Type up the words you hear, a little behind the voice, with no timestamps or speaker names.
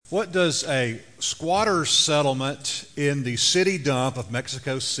What does a squatter settlement in the city dump of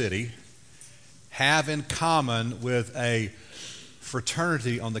Mexico City have in common with a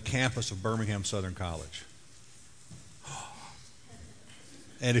fraternity on the campus of Birmingham Southern College?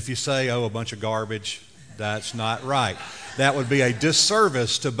 And if you say, oh, a bunch of garbage, that's not right. That would be a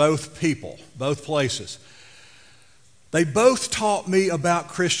disservice to both people, both places. They both taught me about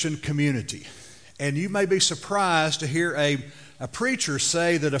Christian community. And you may be surprised to hear a preacher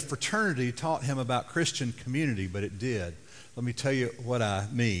say that a fraternity taught him about Christian community, but it did. Let me tell you what I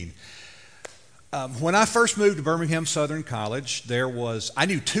mean. When I first moved to Birmingham Southern College, I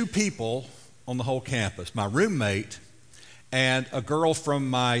knew two people on the whole campus, my roommate and a girl from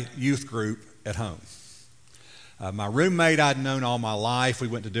my youth group at home. My roommate I'd known all my life. We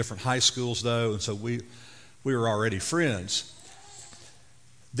went to different high schools, though, and so we were already friends.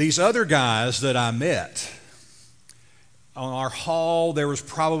 These other guys that I met, on our hall, there was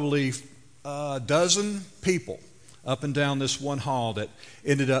probably a dozen people up and down this one hall that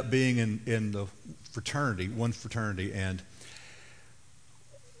ended up being in the fraternity, one fraternity, and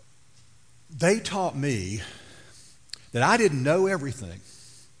they taught me that I didn't know everything.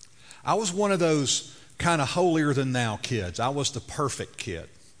 I was one of those kind of holier-than-thou kids. I was the perfect kid.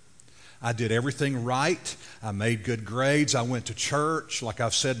 I did everything right. I made good grades. I went to church. Like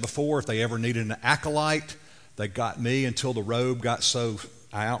I've said before, if they ever needed an acolyte, they got me until the robe got so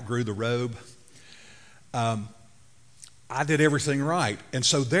I outgrew the robe. I did everything right. And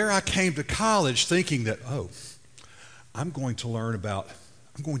so there I came to college thinking that, I'm going to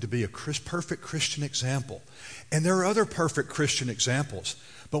be a perfect Christian example. And there are other perfect Christian examples.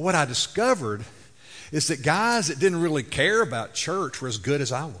 But what I discovered is that guys that didn't really care about church were as good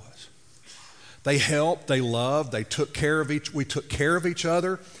as I was. They helped, they loved, we took care of each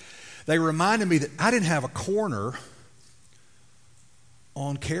other. They reminded me that I didn't have a corner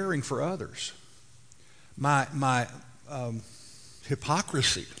on caring for others. My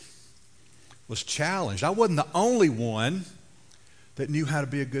hypocrisy was challenged. I wasn't the only one that knew how to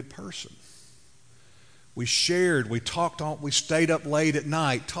be a good person. We shared, we talked, we stayed up late at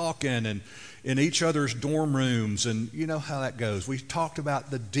night talking and in each other's dorm rooms, and you know how that goes. We talked about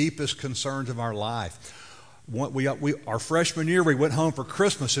the deepest concerns of our life. Our freshman year, we went home for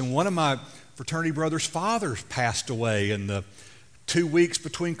Christmas, and one of my fraternity brother's fathers passed away in the 2 weeks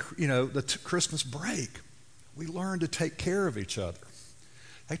between, the Christmas break. We learned to take care of each other.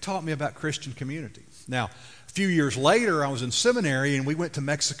 They taught me about Christian community. Now, a few years later, I was in seminary, and we went to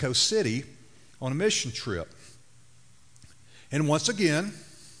Mexico City on a mission trip. And once again,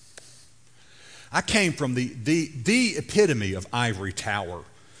 I came from the epitome of ivory tower,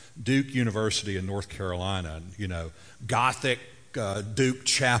 Duke University in North Carolina, Gothic Duke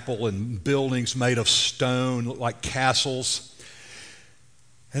Chapel and buildings made of stone like castles.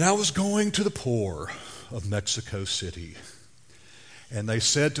 And I was going to the poor of Mexico City. And they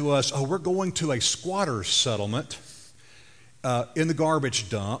said to us, we're going to a squatter settlement in the garbage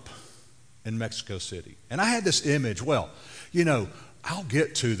dump in Mexico City. And I had this image, I'll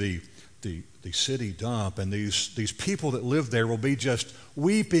get to the city dump, and these people that live there will be just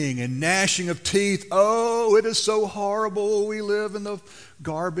weeping and gnashing of teeth. Oh, it is so horrible. We live in the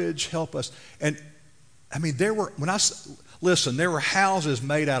garbage. Help us. And I mean, there were houses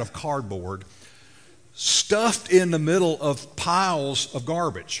made out of cardboard stuffed in the middle of piles of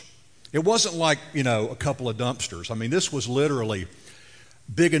garbage. It wasn't like, a couple of dumpsters. I mean, this was literally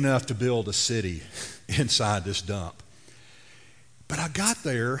big enough to build a city inside this dump. But I got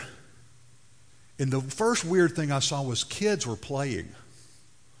there, and the first weird thing I saw was kids were playing.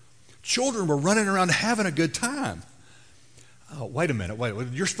 Children were running around having a good time. Oh, wait a minute.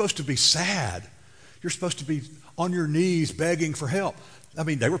 You're supposed to be sad. You're supposed to be on your knees begging for help. I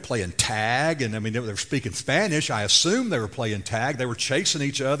mean, they were playing tag, and they were speaking Spanish. I assume they were playing tag. They were chasing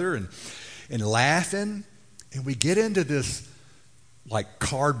each other and laughing. And we get into this,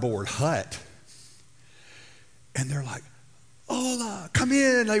 cardboard hut. And they're like, hola, come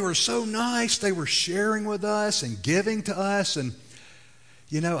in. They were so nice. They were sharing with us and giving to us. And,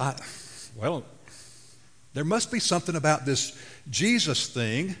 there must be something about this Jesus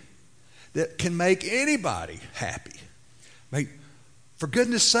thing that can make anybody happy. For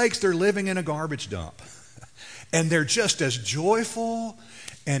goodness sakes, they're living in a garbage dump. And they're just as joyful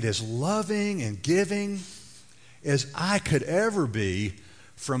and as loving and giving as I could ever be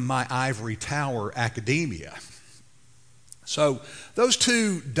from my ivory tower academia. So those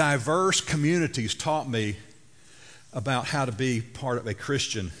two diverse communities taught me about how to be part of a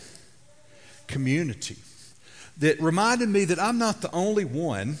Christian community that reminded me that I'm not the only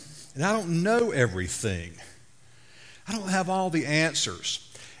one, and I don't know everything. I don't have all the answers.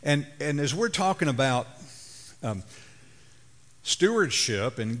 And as we're talking about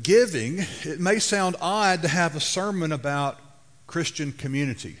stewardship and giving, it may sound odd to have a sermon about Christian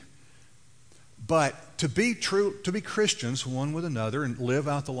community. But to be Christians one with another and live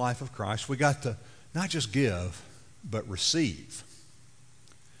out the life of Christ, we got to not just give, but receive.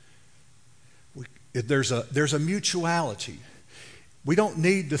 There's a mutuality. We don't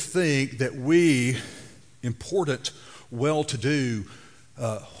need to think that we, important, well-to-do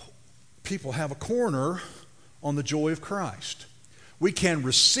people, have a corner on the joy of Christ. We can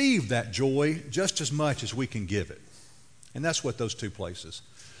receive that joy just as much as we can give it. And that's what those two places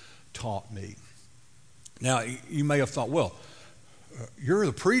taught me. Now, you may have thought, well, you're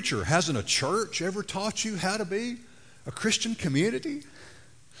the preacher. Hasn't a church ever taught you how to be a Christian community?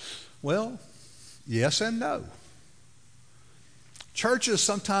 Well, yes and no. Churches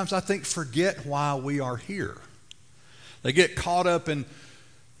sometimes, I think, forget why we are here. They get caught up in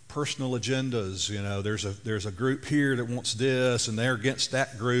personal agendas. You know, there's a group here that wants this, and they're against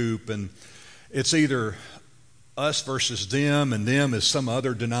that group, and it's either us versus them, and them is some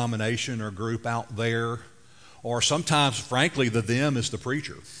other denomination or group out there, or sometimes, frankly, the them is the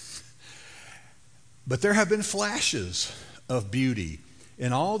preacher. But there have been flashes of beauty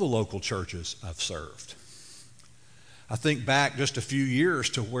in all the local churches I've served. I think back just a few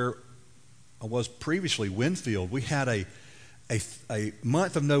years to where I was previously, Winfield. We had a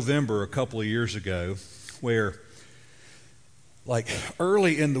month of November a couple of years ago where, like,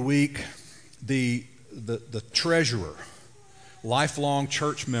 early in the week, the treasurer, lifelong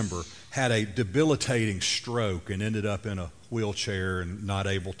church member, had a debilitating stroke and ended up in a wheelchair and not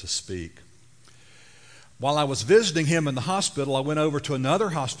able to speak. While I was visiting him in the hospital, I went over to another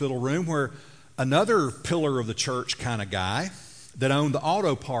hospital room where another pillar of the church kind of guy that owned the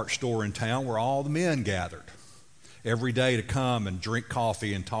auto parts store in town, where all the men gathered every day to come and drink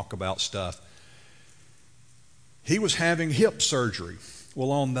coffee and talk about stuff. He was having hip surgery.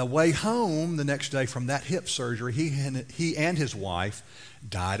 Well, on the way home the next day from that hip surgery, he and his wife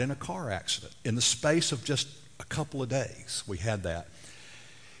died in a car accident. In the space of just a couple of days, we had that.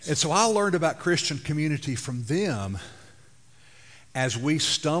 And so I learned about Christian community from them as we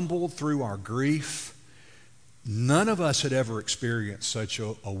stumbled through our grief. None of us had ever experienced such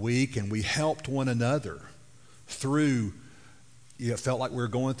a week, and we helped one another through. It felt like we were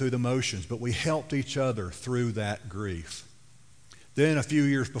going through the motions, but we helped each other through that grief. Then a few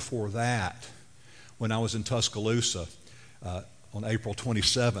years before that, when I was in Tuscaloosa on April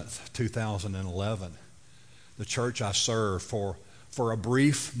 27th, 2011, the church I served for a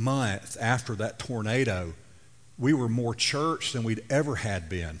brief month after that tornado, we were more church than we'd ever had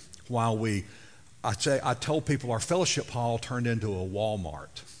been. While I told people our fellowship hall turned into a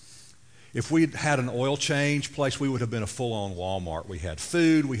Walmart. If we'd had an oil change place, we would have been a full-on Walmart. We had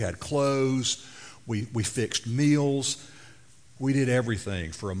food, we had clothes, we fixed meals. We did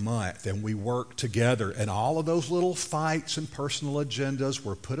everything for a month, and we worked together, and all of those little fights and personal agendas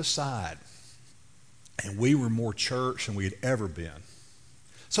were put aside, and we were more church than we had ever been.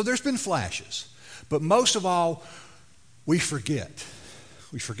 So there's been flashes, but most of all, we forget.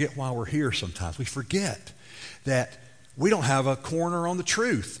 We forget why we're here sometimes. We forget that we don't have a corner on the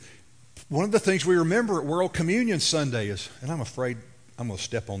truth. One of the things we remember at World Communion Sunday is, and I'm afraid I'm going to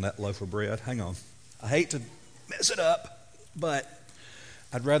step on that loaf of bread. Hang on. I hate to mess it up, but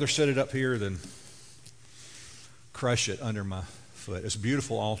I'd rather set it up here than crush it under my foot. It's a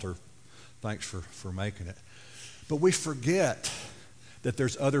beautiful altar. Thanks for making it. But we forget that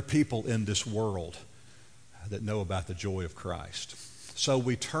there's other people in this world that know about the joy of Christ. So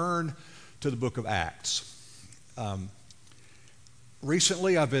we turn to the book of Acts.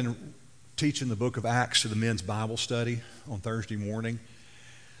 Recently, I've been teaching the book of Acts to the men's Bible study on Thursday morning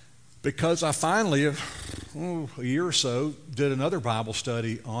because I finally, a year or so, did another Bible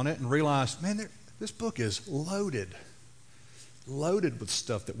study on it and realized, man, this book is loaded with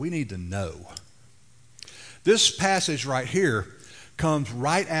stuff that we need to know. This passage right here comes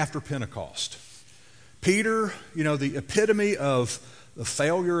right after Pentecost. Peter, the epitome of the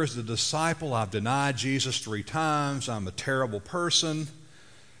failure as a disciple. I've denied Jesus 3 times. I'm a terrible person.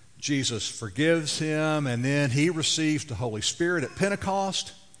 Jesus forgives him, and then he receives the Holy Spirit at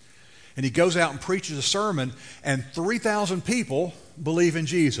Pentecost, and he goes out and preaches a sermon, and 3,000 people believe in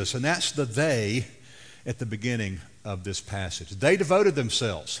Jesus, and that's the they at the beginning of this passage. They devoted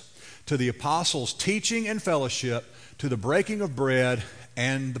themselves to the apostles' teaching and fellowship, to the breaking of bread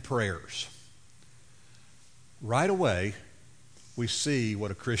and the prayers. Right away, we see what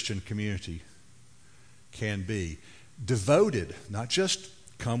a Christian community can be. Devoted, not just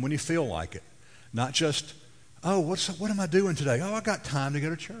come when you feel like it, not just Oh, what am I doing today? Oh, I got time to go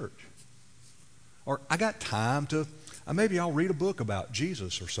to church. Or I got time to, maybe I'll read a book about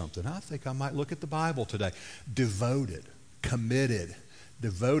Jesus or something. I think I might look at the Bible today. Devoted, committed,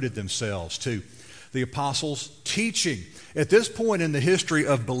 devoted themselves to the apostles' teaching. At this point in the history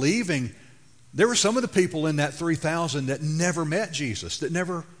of believing, there were some of the people in that 3,000 that never met Jesus, that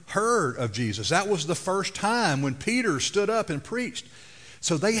never heard of Jesus. That was the first time when Peter stood up and preached.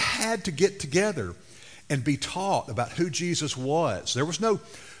 So they had to get together and be taught about who Jesus was. There was no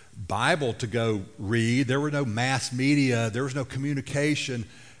Bible to go read. There were no mass media. There was no communication.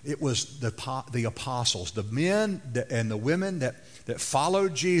 It was the apostles, the men and the women that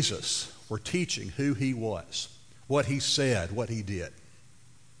followed Jesus were teaching who he was, what he said, what he did.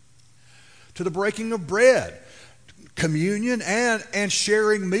 To the breaking of bread, communion, and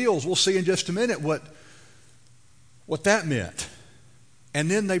sharing meals. We'll see in just a minute what that meant. And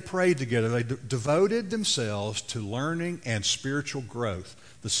then they prayed together. They devoted themselves to learning and spiritual growth,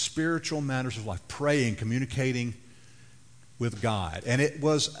 the spiritual matters of life, praying, communicating with God. And it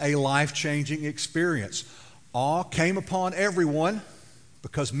was a life-changing experience. Awe came upon everyone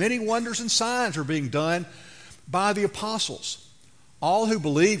because many wonders and signs were being done by the apostles. All who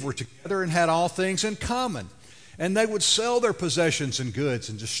believed were together and had all things in common. And they would sell their possessions and goods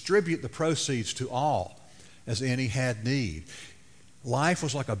and distribute the proceeds to all as any had need. Life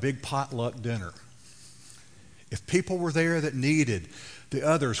was like a big potluck dinner. If people were there that needed, the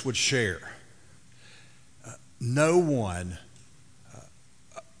others would share. No one,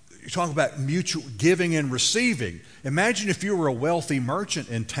 you're talking about mutual giving and receiving. Imagine if you were a wealthy merchant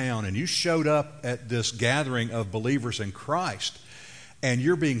in town and you showed up at this gathering of believers in Christ and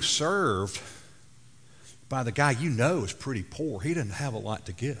you're being served by the guy you know is pretty poor. He doesn't have a lot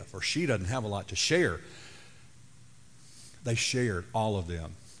to give, or she doesn't have a lot to share. They shared, all of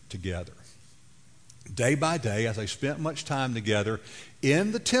them, together. Day by day, as they spent much time together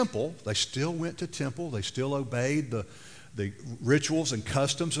in the temple, they still went to temple. They still obeyed the rituals and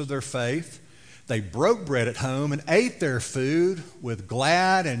customs of their faith. They broke bread at home and ate their food with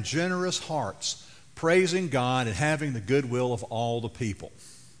glad and generous hearts, praising God and having the goodwill of all the people.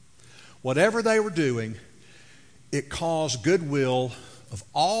 Whatever they were doing, it caused goodwill of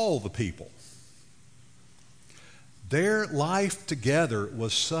all the people. Their life together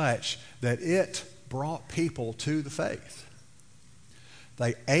was such that it brought people to the faith.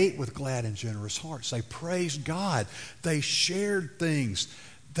 They ate with glad and generous hearts. They praised God. They shared things.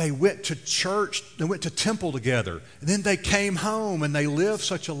 They went to church. They went to temple together. And then they came home and they lived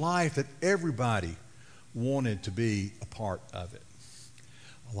such a life that everybody wanted to be a part of it.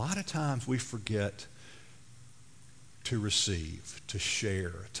 A lot of times we forget to receive, to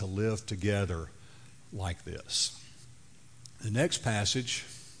share, to live together like this. The next passage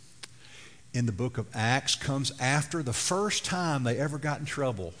in the book of Acts comes after the first time they ever got in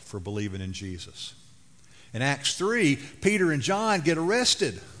trouble for believing in Jesus. In Acts 3, Peter and John get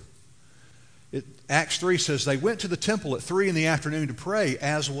arrested. Acts 3 says they went to the temple at 3 in the afternoon to pray,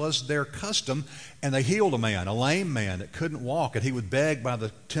 as was their custom, and they healed a man, a lame man that couldn't walk, and he would beg by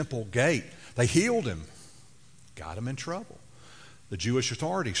the temple gate. They healed him, got him in trouble. The Jewish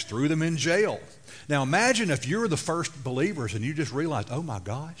authorities threw them in jail. Now imagine if you're the first believers and you just realized, oh my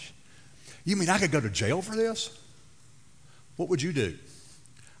gosh, you mean I could go to jail for this? What would you do?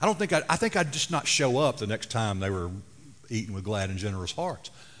 I think I'd just not show up the next time they were eating with glad and generous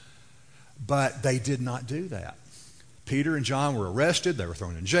hearts. But they did not do that. Peter and John were arrested. They were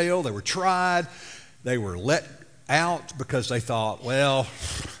thrown in jail. They were tried. They were let out because they thought, well,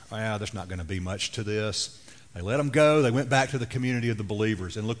 there's not going to be much to this. They let them go. They went back to the community of the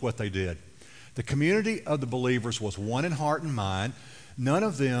believers, and look what they did. The community of the believers was one in heart and mind. None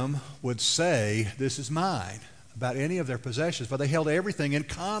of them would say, this is mine, about any of their possessions, but they held everything in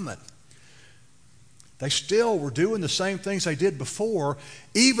common. They still were doing the same things they did before,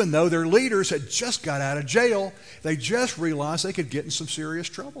 even though their leaders had just got out of jail. They just realized they could get in some serious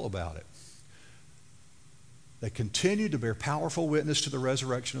trouble about it. They continued to bear powerful witness to the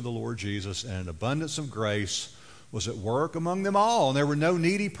resurrection of the Lord Jesus, and an abundance of grace was at work among them all, and there were no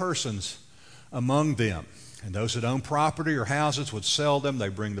needy persons among them. And those that owned property or houses would sell them. They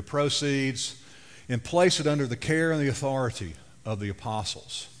bring the proceeds and place it under the care and the authority of the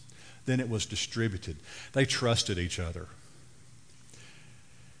apostles. Then it was distributed. They trusted each other.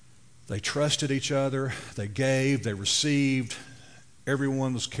 They trusted each other. They gave. They received.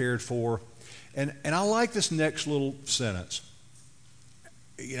 Everyone was cared for. And I like this next little sentence.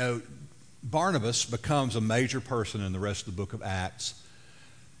 You know, Barnabas becomes a major person in the rest of the book of Acts.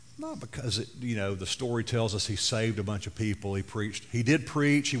 Not because, the story tells us he saved a bunch of people. He preached. He did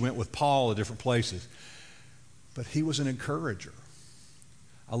preach. He went with Paul to different places. but he was an encourager.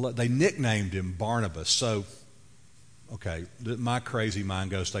 They nicknamed him Barnabas. So, okay, my crazy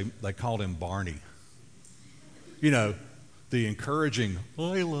mind goes, they called him Barney. You know, the encouraging,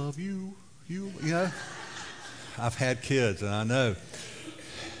 I love you, you know. I've had kids, and I know.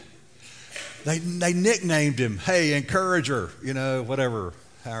 They nicknamed him, hey, encourager, you know, whatever,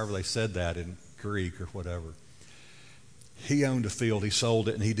 however they said that in Greek or whatever. He owned a field, he sold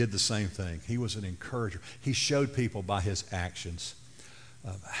it, and he did the same thing. He was an encourager. He showed people by his actions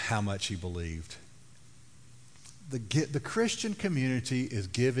how much he believed. The Christian community is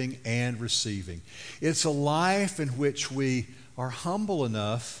giving and receiving. It's a life in which we are humble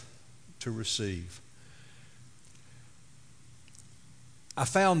enough to receive. I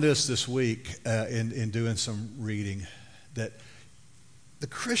found this week in doing some reading, that the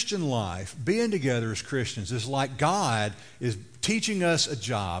Christian life, being together as Christians, is like God is teaching us a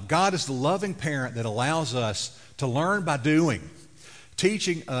job. God is the loving parent that allows us to learn by doing,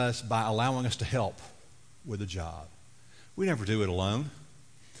 teaching us by allowing us to help with a job. We never do it alone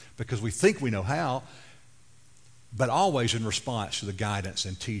because we think we know how, but always in response to the guidance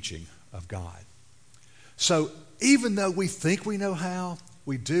and teaching of God. So even though we think we know how,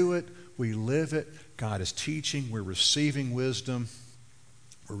 we do it, we live it. God is teaching, we're receiving wisdom,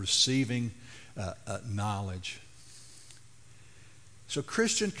 we're receiving knowledge. So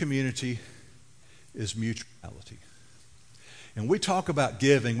Christian community is mutuality. And we talk about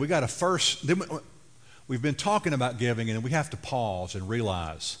giving, we've been talking about giving, and we have to pause and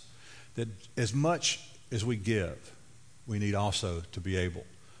realize that as much as we give, we need also to be able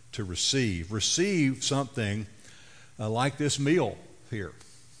to receive something like this meal here.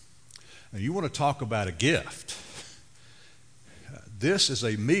 Now, you want to talk about a gift. This is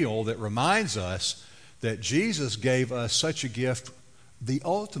a meal that reminds us that Jesus gave us such a gift, the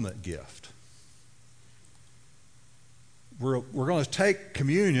ultimate gift. We're going to take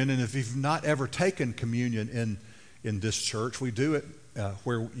communion, and if you've not ever taken communion in this church, we do it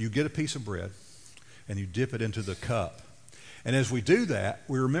where you get a piece of bread and you dip it into the cup. And as we do that,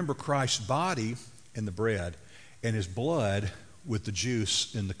 we remember Christ's body in the bread and his blood with the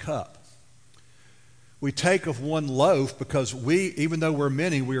juice in the cup. We take of one loaf because even though we're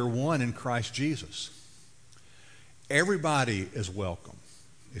many, we are one in Christ Jesus. Everybody is welcome.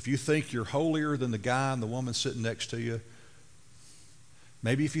 If you think you're holier than the guy and the woman sitting next to you,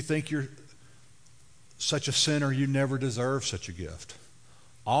 maybe if you think you're such a sinner you never deserve such a gift,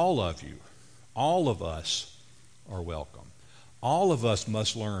 all of you, all of us are welcome. All of us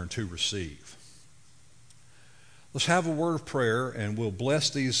must learn to receive. Let's have a word of prayer, and we'll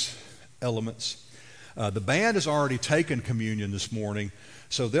bless these elements. The band has already taken communion this morning,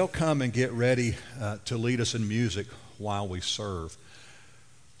 so they'll come and get ready to lead us in music while we serve.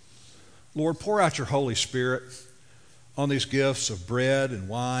 Lord, pour out your Holy Spirit on these gifts of bread and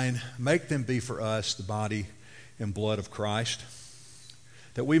wine. Make them be for us the body and blood of Christ,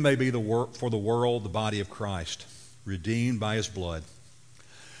 that we may be for the world the body of Christ, redeemed by his blood.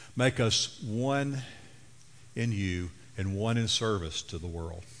 Make us one in you and one in service to the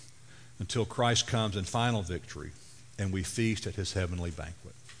world until Christ comes in final victory and we feast at his heavenly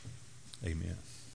banquet. Amen.